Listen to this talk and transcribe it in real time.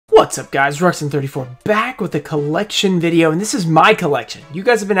What's up guys, Ruxin34 back with a collection video, and this is my collection. You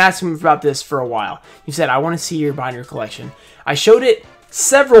guys have been asking me about this for a while. You said, I want to see your binder collection. I showed it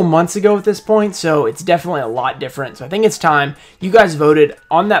several months ago at this point, so it's definitely a lot different. So I think it's time. You guys voted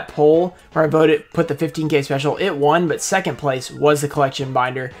on that poll where I voted, put the 15K special. It won, but second place was the collection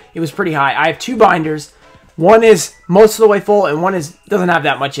binder. It was pretty high. I have two binders. One is most of the way full, and one doesn't have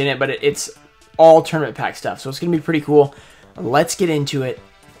that much in it, but it's all tournament pack stuff. So it's going to be pretty cool. Let's get into it.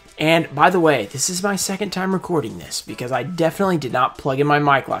 And by the way, this is my second time recording this because I definitely did not plug in my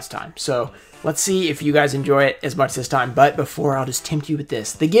mic last time. So let's see if you guys enjoy it as much this time. But before, I'll just tempt you with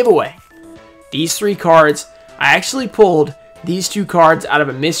this. The giveaway. These three cards, I actually pulled these two cards out of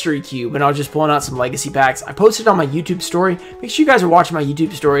a mystery cube and I was just pulling out some legacy packs. I posted on my YouTube story. Make sure you guys are watching my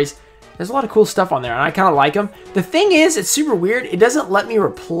YouTube stories. There's a lot of cool stuff on there and I kind of like them. The thing is, it's super weird. It doesn't let me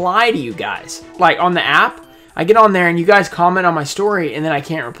reply to you guys. Like on the app, I get on there and you guys comment on my story and then I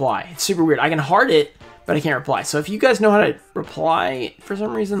can't reply. It's super weird. I can heart it, but I can't reply. So if you guys know how to reply for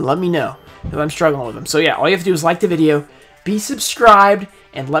some reason, let me know because I'm struggling with them. So yeah, all you have to do is like the video, be subscribed,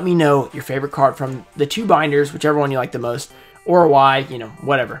 and let me know your favorite card from the two binders, whichever one you like the most, or why, you know,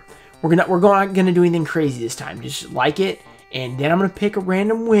 whatever. We're not gonna do anything crazy this time. Just like it, and then I'm gonna pick a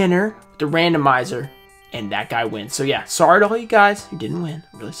random winner with the randomizer, and that guy wins. So yeah, sorry to all you guys who didn't win.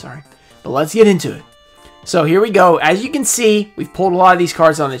 I'm really sorry. But let's get into it. So here we go. As you can see, we've pulled a lot of these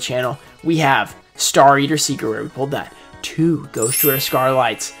cards on the channel. We have Star Eater Secret Rare. We pulled that. 2 Ghost Rare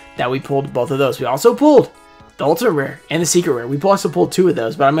Scarlights that we pulled both of those. We also pulled the Ultimate Rare and the Secret Rare. We also pulled 2 of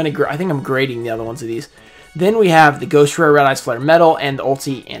those, but I think I'm grading the other ones of these. Then we have the Ghost Rare Red Eyes Flare Metal and the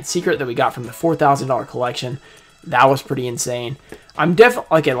Ulti and Secret that we got from the $4,000 collection. That was pretty insane. I'm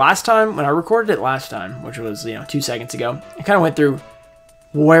definitely, okay, last time, when I recorded it last time, which was, 2 seconds ago, I kind of went through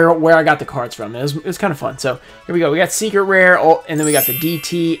where I got the cards from. It was kind of fun. So here we go. We got Secret Rare, and then we got the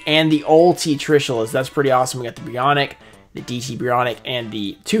DT and the Ulti Trishulas. That's pretty awesome. We got the Bionic, the DT Bionic, and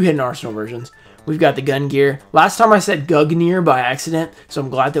the 2 Hidden Arsenal versions. We've got the Gun Gear. Last time I said Gugnir by accident, so I'm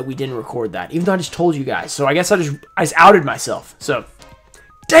glad that we didn't record that, even though I just told you guys. So I guess I just outed myself. So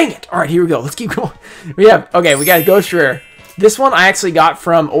dang it. All right, here we go. Let's keep going. We got a Ghost Rare. This one I actually got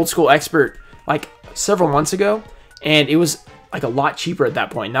from Old School Expert like several months ago, and it was like a lot cheaper at that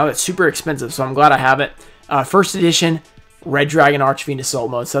point. Now it's super expensive, so I'm glad I have it. First edition, Red Dragon Archfiend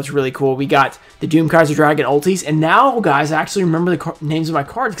Assault Mode, so that's really cool. We got the Doom Kaiser Dragon Ultis, and now, guys, I actually remember the names of my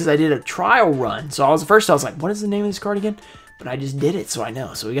cards because I did a trial run. So I was like, what is the name of this card again? But I just did it, so I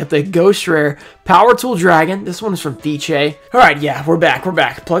know. So we got the Ghost Rare Power Tool Dragon. This one is from Fiche. All right, yeah, we're back.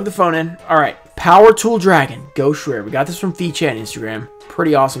 Plug the phone in. All right, Power Tool Dragon, Ghost Rare. We got this from Fiche on Instagram.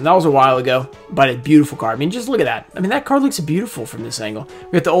 Pretty awesome. That was a while ago, but a beautiful card. I mean, just look at that. I mean, that card looks beautiful from this angle.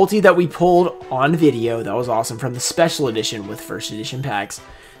 We got the Ulti that we pulled on video. That was awesome from the special edition with first edition packs.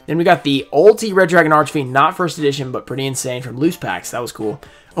 Then we got the Ulti Red Dragon Archfiend, not first edition, but pretty insane from loose packs. That was cool.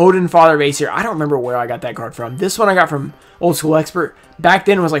 Odin Father of Aesir. I don't remember where I got that card from. This one I got from Old School Expert. Back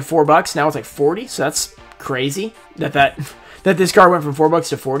then it was like $4. Now it's like 40. So that's crazy that this card went from $4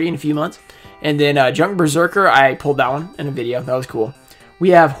 to 40 in a few months. And then Junk Berserker, I pulled that one in a video. That was cool. We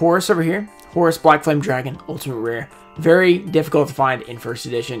have Horus over here. Horus Black Flame Dragon, Ultimate Rare. Very difficult to find in first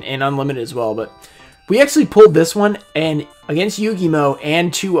edition and unlimited as well. But we actually pulled this one and against Yugioh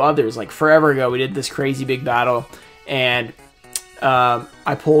and 2 others. Like forever ago, we did this crazy big battle. And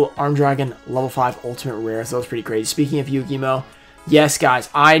I pulled Arm Dragon level 5 Ultimate Rare. So that was pretty crazy. Speaking of Yugioh, yes, guys,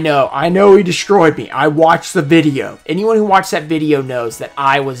 I know he destroyed me. I watched the video. Anyone who watched that video knows that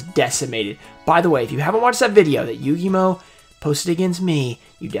I was decimated. By the way, if you haven't watched that video that Yugioh posted against me,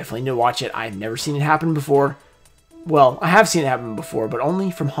 you definitely need to watch it. I've never seen it happen before. Well, I have seen it happen before, but only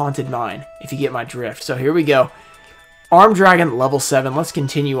from Haunted Mine, if you get my drift. So here we go. Arm Dragon, level 7. Let's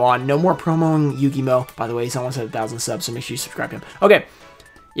continue on. No more promoing Yugioh. By the way, he's almost at 1,000 subs, so make sure you subscribe to him. Okay.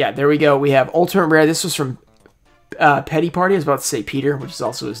 Yeah, there we go. We have Ultimate Rare. This was from Petty Party. I was about to say Peter, which is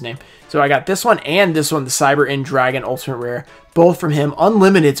also his name. So I got this one and this one, the Cyber End Dragon Ultimate Rare. Both from him.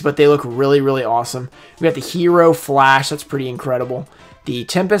 Unlimiteds, but they look really, really awesome. We got the Hero Flash. That's pretty incredible. The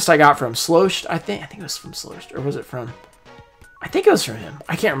Tempest I got from Sloshed. I think it was from Sloshed. Or was it from... I think it was from him.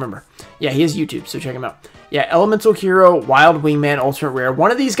 I can't remember. Yeah, he has YouTube, so check him out. Yeah, Elemental Hero, Wild Wingman, Ultimate Rare.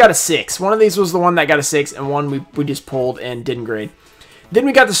 One of these got a 6. One of these was the one that got a 6, and one we just pulled and didn't grade. Then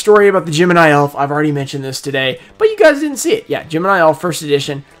we got the story about the Gemini Elf. I've already mentioned this today, but you guys didn't see it. Yeah, Gemini Elf first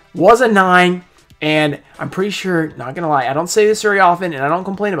edition was a 9, and I'm pretty sure, not gonna lie, I don't say this very often, and I don't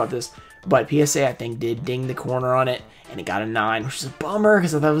complain about this, but PSA, I think, did ding the corner on it, and it got a 9, which is a bummer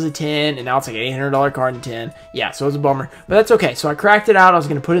because I thought it was a 10, and now it's like an $800 card in 10. Yeah, so it was a bummer, but that's okay. So I cracked it out. I was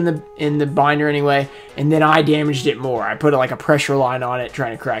going to put it in the binder anyway, and then I damaged it more. I put like a pressure line on it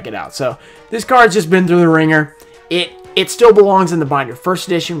trying to crack it out. So this card's just been through the ringer. It still belongs in the binder. First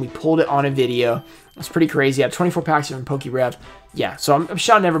edition, we pulled it on a video. It's pretty crazy. I had 24 packs of PokeRev. Yeah, so I'm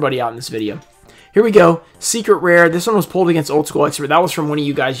shouting everybody out in this video. Here we go. Secret Rare. This one was pulled against Old School Expert. That was from one of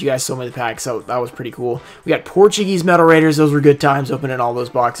you guys. You guys sold me the pack, so that was pretty cool. We got Portuguese Metal Raiders. Those were good times opening all those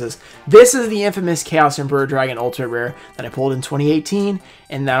boxes. This is the infamous Chaos Emperor Dragon Ultimate Rare that I pulled in 2018,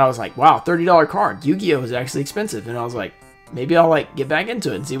 and then I was like, wow, $30 card. Yu-Gi-Oh! Is actually expensive, and I was like, maybe I'll like get back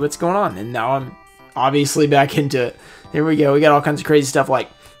into it and see what's going on, and now I'm obviously back into it. Here we go. We got all kinds of crazy stuff like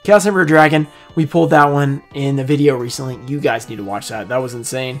Chaos Emperor Dragon. We pulled that one in the video recently. You guys need to watch that. That was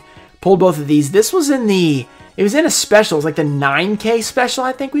insane. Pulled both of these. This was in the, it was in a special. It was like the 9K special,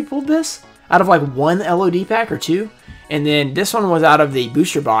 I think we pulled this. Out of like one LOD pack or two. And then this one was out of the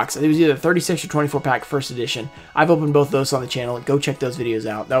booster box. It was either 36 or 24 pack first edition. I've opened both those on the channel. Go check those videos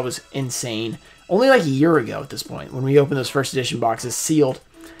out. That was insane. Only like a year ago at this point when we opened those first edition boxes sealed.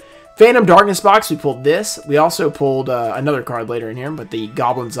 Phantom Darkness box, we pulled this. We also pulled another card later in here, but the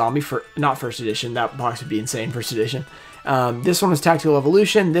Goblin Zombie, for not first edition. That box would be insane first edition. This one was Tactical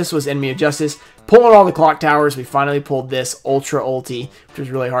Evolution. This was Enemy of Justice. Pulling all the Clock Towers. We finally pulled this Ultra Ulti, which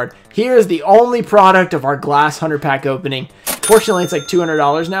was really hard. Here's the only product of our Glass 100 pack opening. Fortunately, it's like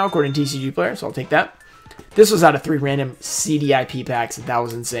 $200 now, according to TCG Player, so I'll take that. This was out of 3 random CDIP packs. That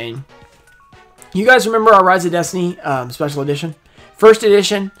was insane. You guys remember our Rise of Destiny special edition? First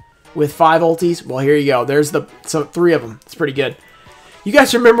edition with 5 ultis. Well, here you go. There's the 3 of them. It's pretty good. You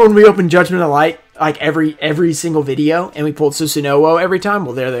guys remember when we opened Judgment of Light, like every single video, and we pulled Susanoo every time?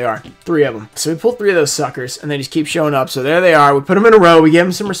 Well, there they are. 3 of them. So we pulled 3 of those suckers, and they just keep showing up. So there they are. We put them in a row. We give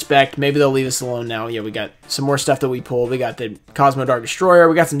them some respect. Maybe they'll leave us alone now. Yeah, we got some more stuff that we pulled. We got the Cosmo Dark Destroyer.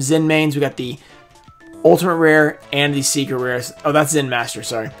 We got some Zen mains. We got the Ultimate Rare and the Secret Rares. Oh, that's Zen Master,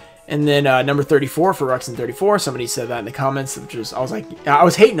 sorry. And then number 34 for Ruxin 34. Somebody said that in the comments, which was, I was like, I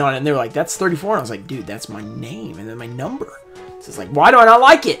was hating on it, and they were like, that's 34. And I was like, dude, that's my name and then my number. So it's like, why do I not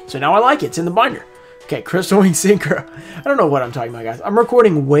like it? So now I like it. It's in the binder. Okay, Crystal Wing Synchro. I don't know what I'm talking about, guys. I'm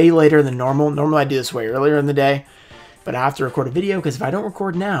recording way later than normal. Normally I do this way earlier in the day, but I have to record a video because if I don't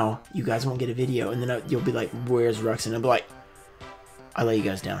record now, you guys won't get a video, and then you'll be like, where's Ruxin? I'll be like, I let you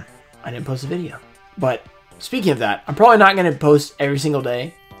guys down. I didn't post a video. But speaking of that, I'm probably not going to post every single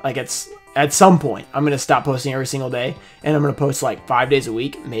day. Like, it's at some point, I'm going to stop posting every single day, and I'm going to post like 5 days a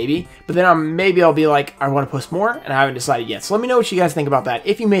week, maybe. But then maybe I'll be like, I want to post more, and I haven't decided yet. So let me know what you guys think about that.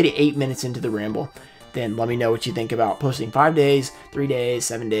 If you made it 8 minutes into the ramble, then let me know what you think about posting 5 days, 3 days,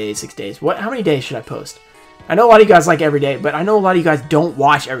 7 days, 6 days. How many days should I post? I know a lot of you guys like every day, but I know a lot of you guys don't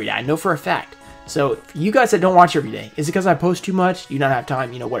watch every day. I know for a fact. So for you guys that don't watch every day, is it because I post too much? Do you not have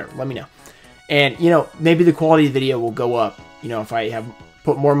time? You know, whatever. Let me know. And, you know, maybe the quality of the video will go up, you know, if I have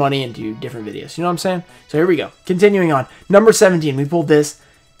put more money into different videos. You know what I'm saying? So here we go. Continuing on. Number 17. We pulled this.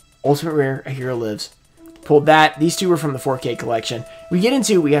 Ultimate Rare, A Hero Lives. Pulled that. These two were from the 4K collection. We got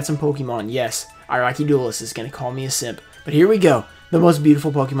some Pokemon. Yes, Iraqi Duelist is going to call me a simp. But here we go. The most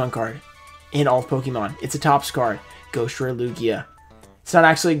beautiful Pokemon card in all of Pokemon. It's a Topps card. Ghost Rare Lugia. It's not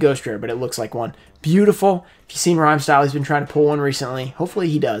actually a Ghost Rare, but it looks like one. Beautiful. If you've seen Rhyme Style, he's been trying to pull one recently. Hopefully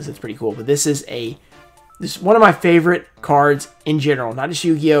he does. It's pretty cool. But this is one of my favorite cards in general. Not just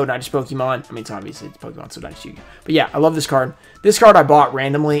Yu-Gi-Oh! Not just Pokemon. I mean, it's obviously it's Pokemon, so not just Yu-Gi-Oh! But yeah, I love this card. This card I bought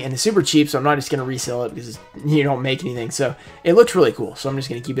randomly, and it's super cheap, so I'm not just going to resell it because you don't make anything. So it looks really cool, so I'm just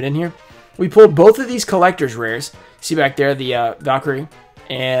going to keep it in here. We pulled both of these collector's rares. See back there, the Valkyrie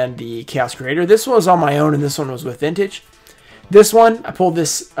and the Chaos Creator. This one was on my own, and this one was with Vintage. This one, I pulled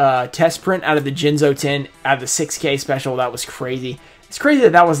this test print out of the Jinzo 10 out of the 6K special. That was crazy. It's crazy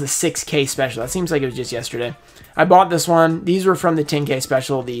that was the 6K special. That seems like it was just yesterday. I bought this one. These were from the 10K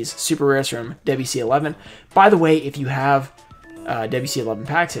special. These super rares from WC11. By the way, if you have WC11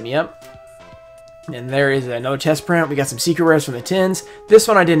 packs, hit me up. And there is another test print. We got some secret rares from the 10s. This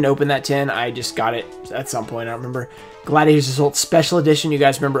one I didn't open that 10. I just got it at some point. I don't remember. Gladiators Assault Special Edition. You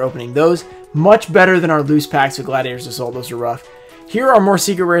guys remember opening those. Much better than our loose packs with Gladiators Assault. Those are rough. Here are more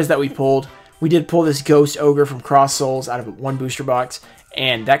secret rares that we pulled. We did pull this Ghost Ogre from Cross Souls out of one booster box.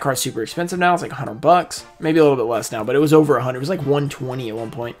 And that card's super expensive now. It's like $100. Maybe a little bit less now. But it was over 100. It was like 120 at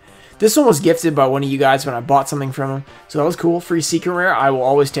one point. This one was gifted by one of you guys when I bought something from him. So that was cool. Free secret rare. I will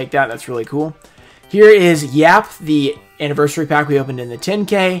always take that. That's really cool. Here is Yap, the anniversary pack we opened in the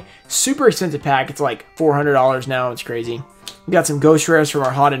 10K. Super expensive pack. It's like $400 now. It's crazy. We got some Ghost Rares from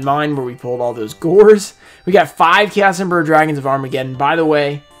our Haunted Mine where we pulled all those Gores. We got 5 Chaos Emperor Dragons of Armageddon. By the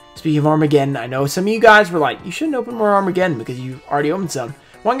way, Speaking of Armageddon, I know some of you guys were like, you shouldn't open more Armageddon because you already opened some.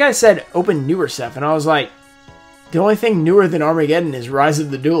 One guy said open newer stuff, and I was like, the only thing newer than Armageddon is Rise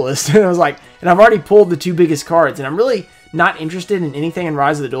of the Duelist. And I was like, and I've already pulled the 2 biggest cards, and I'm really not interested in anything in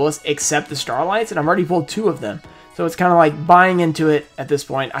Rise of the Duelist except the Starlights, and I've already pulled 2 of them. So it's kind of like buying into it at this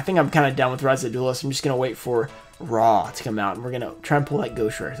point. I think I'm kind of done with Rise of the Duelist. I'm just going to wait for Raw to come out, and we're going to try and pull that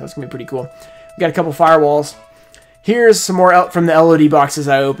Ghost Rare. So that's going to be pretty cool. We got a couple Firewalls. Here's some more from the LOD boxes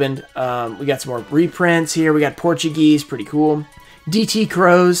I opened. We got some more reprints here. We got Portuguese, pretty cool. DT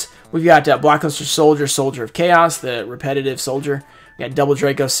Crows. We've got Blackluster Soldier, Soldier of Chaos, the repetitive soldier. We got Double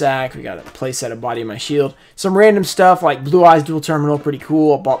Draco Sack. We got a playset of Body of My Shield. Some random stuff like Blue Eyes Dual Terminal, pretty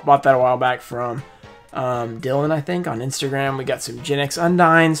cool. Bought that a while back from Dylan, I think, on Instagram. We got some Gen X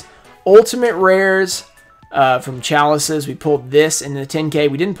Undines. Ultimate Rares from Chalices. We pulled this in the 10K.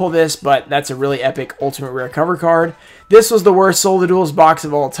 We didn't pull this, but that's a really epic Ultimate Rare cover card. This was the worst Soul of the Duels box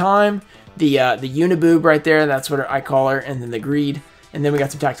of all time. The Uniboob right there, that's what I call her, and then the Greed. And then we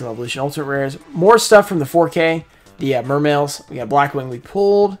got some Tactical Evolution Ultimate Rares. More stuff from the 4K, the Mermails. We got Blackwing we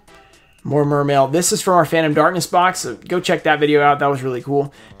pulled. More Mermail. This is from our Phantom Darkness box, so go check that video out. That was really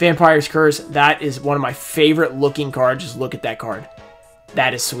cool. Vampire's Curse, that is one of my favorite looking cards. Just look at that card.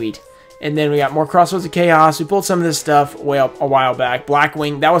 That is sweet. And then we got more Crossroads of Chaos. We pulled some of this stuff a while back.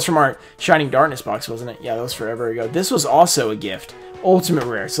 Blackwing, that was from our Shining Darkness box, wasn't it? Yeah, that was forever ago. This was also a gift. Ultimate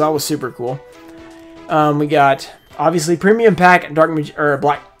Rare, so that was super cool. We got, obviously, Premium Pack,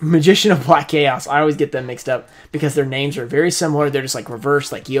 Black Magician of Black Chaos. I always get them mixed up because their names are very similar. They're just like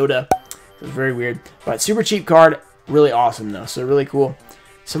reversed, like Yoda. It was very weird. But super cheap card. Really awesome, though. So really cool.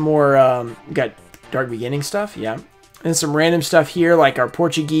 Some more, we got Dark Beginning stuff, yeah. And some random stuff here, like our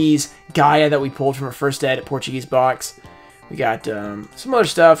Portuguese Gaia that we pulled from our first edit Portuguese box. We got some other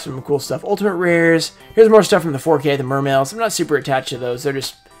stuff, some cool stuff. Ultimate Rares. Here's more stuff from the 4K, the Mermails. I'm not super attached to those. They're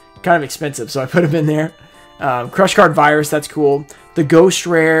just kind of expensive, so I put them in there. Crush Card Virus, that's cool. The Ghost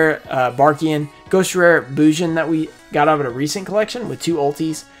Rare Barkian. Ghost Rare Bujin that we got out of a recent collection with 2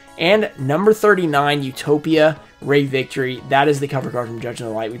 ultis. And number 39, Utopia Ray Victory. That is the cover card from Judgment of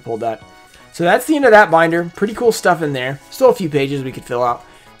the Light. We pulled that. So that's the end of that binder. Pretty cool stuff in there. Still a few pages we could fill out.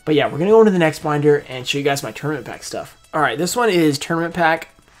 But yeah, we're going to go into the next binder and show you guys my tournament pack stuff. Alright, this one is tournament pack.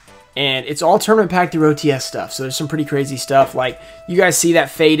 And it's all tournament pack through OTS stuff. So there's some pretty crazy stuff. Like, you guys see that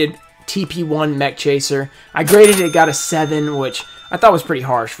faded TP1 Mech Chaser. I graded it, got a 7, which I thought was pretty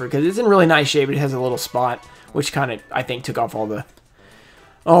harsh because it's in really nice shape. It has a little spot, which kind of, I think, took off all the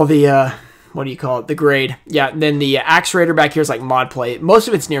what do you call it? The grade. Yeah, then the Axe Raider back here is like mod play. Most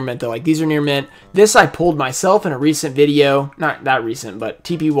of it's near mint though. Like these are near mint. This I pulled myself in a recent video. Not that recent, but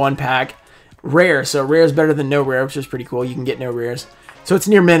TP1 pack. Rare. So rare is better than no rare, which is pretty cool. You can get no rares. So it's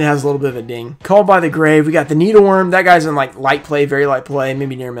near mint. It has a little bit of a ding. Called by the Grave. We got the Needleworm. That guy's in like light play, very light play,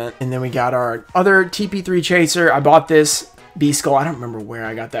 maybe near mint. And then we got our other TP3 Chaser. I bought this Beast Skull. I don't remember where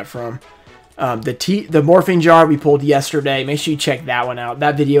I got that from. The Morphing Jar we pulled yesterday. Make sure you check that one out.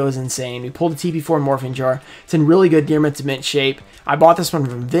 That video is insane. We pulled a TP4 Morphing Jar. It's in really good near mint to mint shape. I bought this one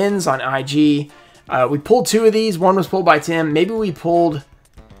from Vins on IG. We pulled 2 of these. One was pulled by Tim. Maybe we pulled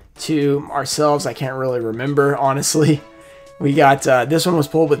 2 ourselves. I can't really remember, honestly. We got, this one was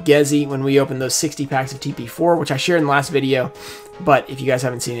pulled with Gezi when we opened those 60 packs of TP4, which I shared in the last video. But if you guys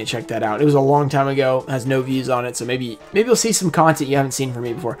haven't seen it, check that out. It was a long time ago, has no views on it, so maybe you'll see some content you haven't seen from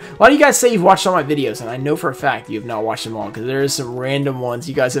me before. A lot of you guys say you've watched all my videos, and I know for a fact you have not watched them all, because there is some random ones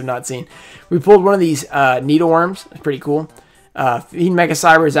you guys have not seen. We pulled one of these Needleworms. It's pretty cool. Fiend Mega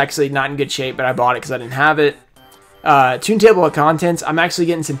Cyber is actually not in good shape, but I bought it because I didn't have it. Tune Table of Contents. I'm actually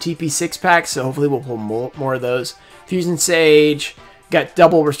getting some TP6 packs, so hopefully we'll pull more of those. Fusion Sage. Got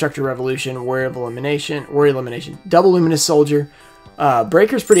double Restructure Revolution, Warrior Elimination, double Luminous Soldier.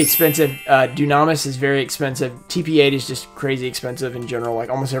 Breaker's pretty expensive. Dunamis is very expensive. TP8 is just crazy expensive in general, like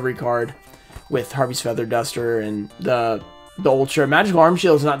almost every card with Harvey's Feather Duster and the Ultra. Magical Arm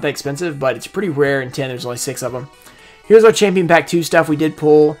Shield is not that expensive, but it's pretty rare in 10. There's only 6 of them. Here's our Champion Pack 2 stuff. We did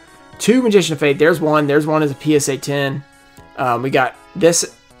pull 2 Magician of Fate. There's one. There's one as a PSA 10. We got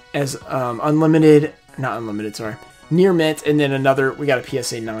this as near mint, and then another, we got a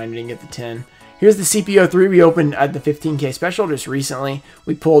PSA 9, we didn't get the 10. Here's the CPO3 we opened at the 15K special just recently.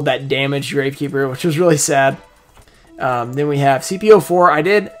 We pulled that damaged Gravekeeper, which was really sad. Then we have CPO4. I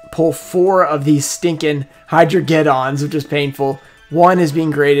did pull 4 of these stinking Hydrogeddons, which is painful. One is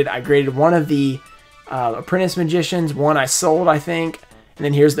being graded. I graded one of the Apprentice Magicians. One I sold, I think. And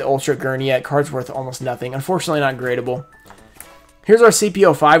then here's the Ultra Gurnia. Card's worth almost nothing. Unfortunately, not gradable. Here's our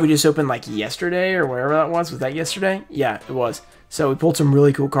CPO5 we just opened like yesterday or wherever that was. Was that yesterday? Yeah, it was. So we pulled some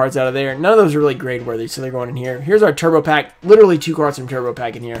really cool cards out of there. None of those are really grade worthy, so they're going in here. Here's our Turbo Pack. Literally 2 cards from Turbo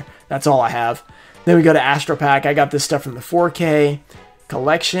Pack in here. That's all I have. Then we go to Astro Pack. I got this stuff from the 4K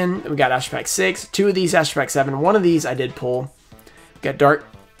collection. We got Astro Pack 6. 2 of these, Astro Pack 7. 1 of these I did pull. We got Dark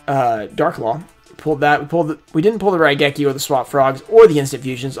Law. Pulled that. We didn't pull the Raigeki or the Swap Frogs or the Instant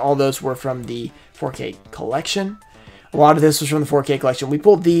Fusions. All those were from the 4K collection. A lot of this was from the 4K collection. We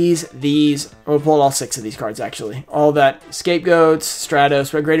pulled these. We pulled all 6 of these cards, actually. All that. Scapegoats,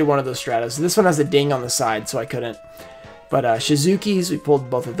 Stratos. I graded one of those Stratos. This one has a ding on the side, so I couldn't. But Shizuki's, we pulled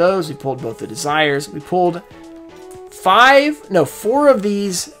both of those. We pulled both the Desires. We pulled 4 of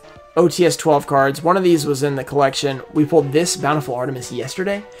these OTS 12 cards. One of these was in the collection. We pulled this Bountiful Artemis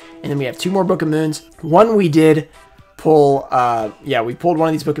yesterday. And then we have 2 more Book of Moons. One we did pull, we pulled one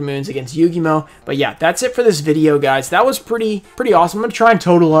of these Book of Moons against Yugioh. But yeah, that's it for this video, guys. That was pretty awesome. I'm going to try and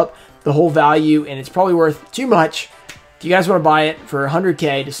total up the whole value, and it's probably worth too much. If you guys want to buy it for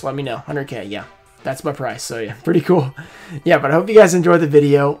 100K, just let me know. 100K, yeah. That's my price, so yeah, pretty cool. Yeah, but I hope you guys enjoyed the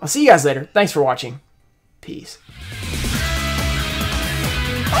video. I'll see you guys later. Thanks for watching. Peace.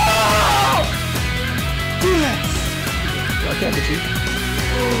 Oh! Yes!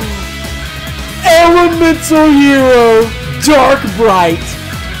 Elemental Hero, Dark Bright.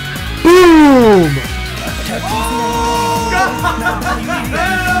 Boom! Oh!